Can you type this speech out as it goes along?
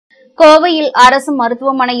கோவையில் அரசு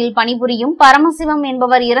மருத்துவமனையில் பணிபுரியும் பரமசிவம்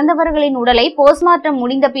என்பவர் இறந்தவர்களின் உடலை போஸ்ட்மார்ட்டம்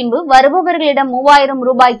முடிந்த பின்பு வருபவர்களிடம் 3000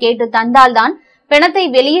 ரூபாய் கேட்டு தந்தால்தான் பிணத்தை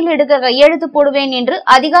வெளியில் எடுக்க கையெழுத்து போடுவேன் என்று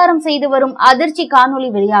அதிகாரம் செய்து வரும் அதிர்ச்சி காணொலி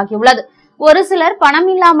வெளியாகியுள்ளது. ஒரு சிலர் பணம்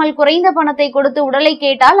இல்லாமல் குறைந்த பணத்தை கொடுத்து உடலை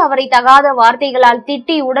கேட்டால் அவரை தகாத வார்த்தைகளால்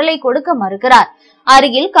திட்டி உடலை கொடுக்க மறுக்கிறார்.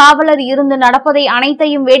 அருகில் காவலர் இருந்து நடப்பதை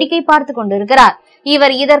அனைத்தையும் வேடிக்கை பார்த்துக் கொண்டிருக்கிறார்.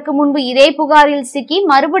 இவர் இதற்கு முன்பு இதே புகாரில் சிக்கி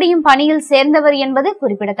மறுபடியும் பணியில் சேர்ந்தவர் என்பது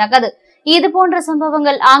குறிப்பிடத்தக்கது. இதுபோன்ற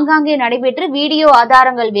சம்பவங்கள் ஆங்காங்கே நடைபெற்று வீடியோ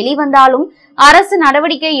ஆதாரங்கள் வெளிவந்தாலும் அரசு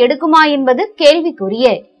நடவடிக்கை எடுக்குமா என்பது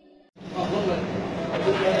கேள்விக்குறியே.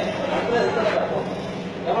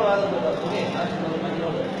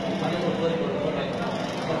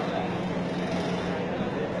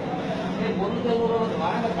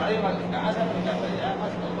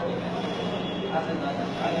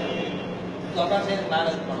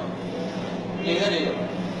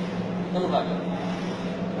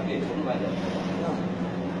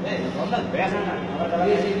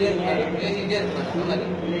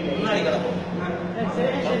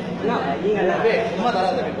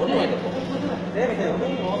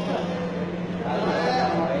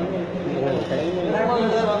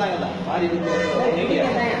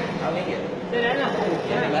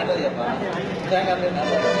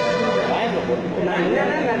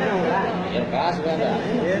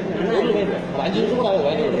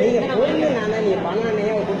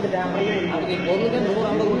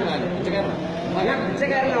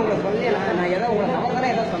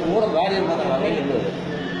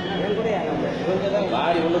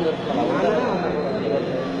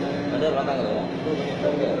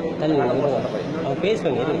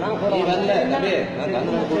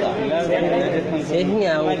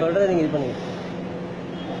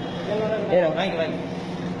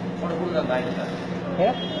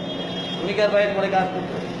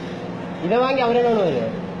 இதை வாங்கி அவரே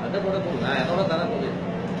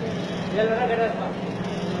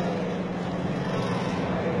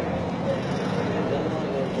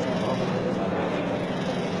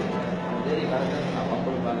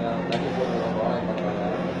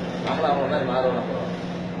நம்மள அவங்க மாறுவோம்.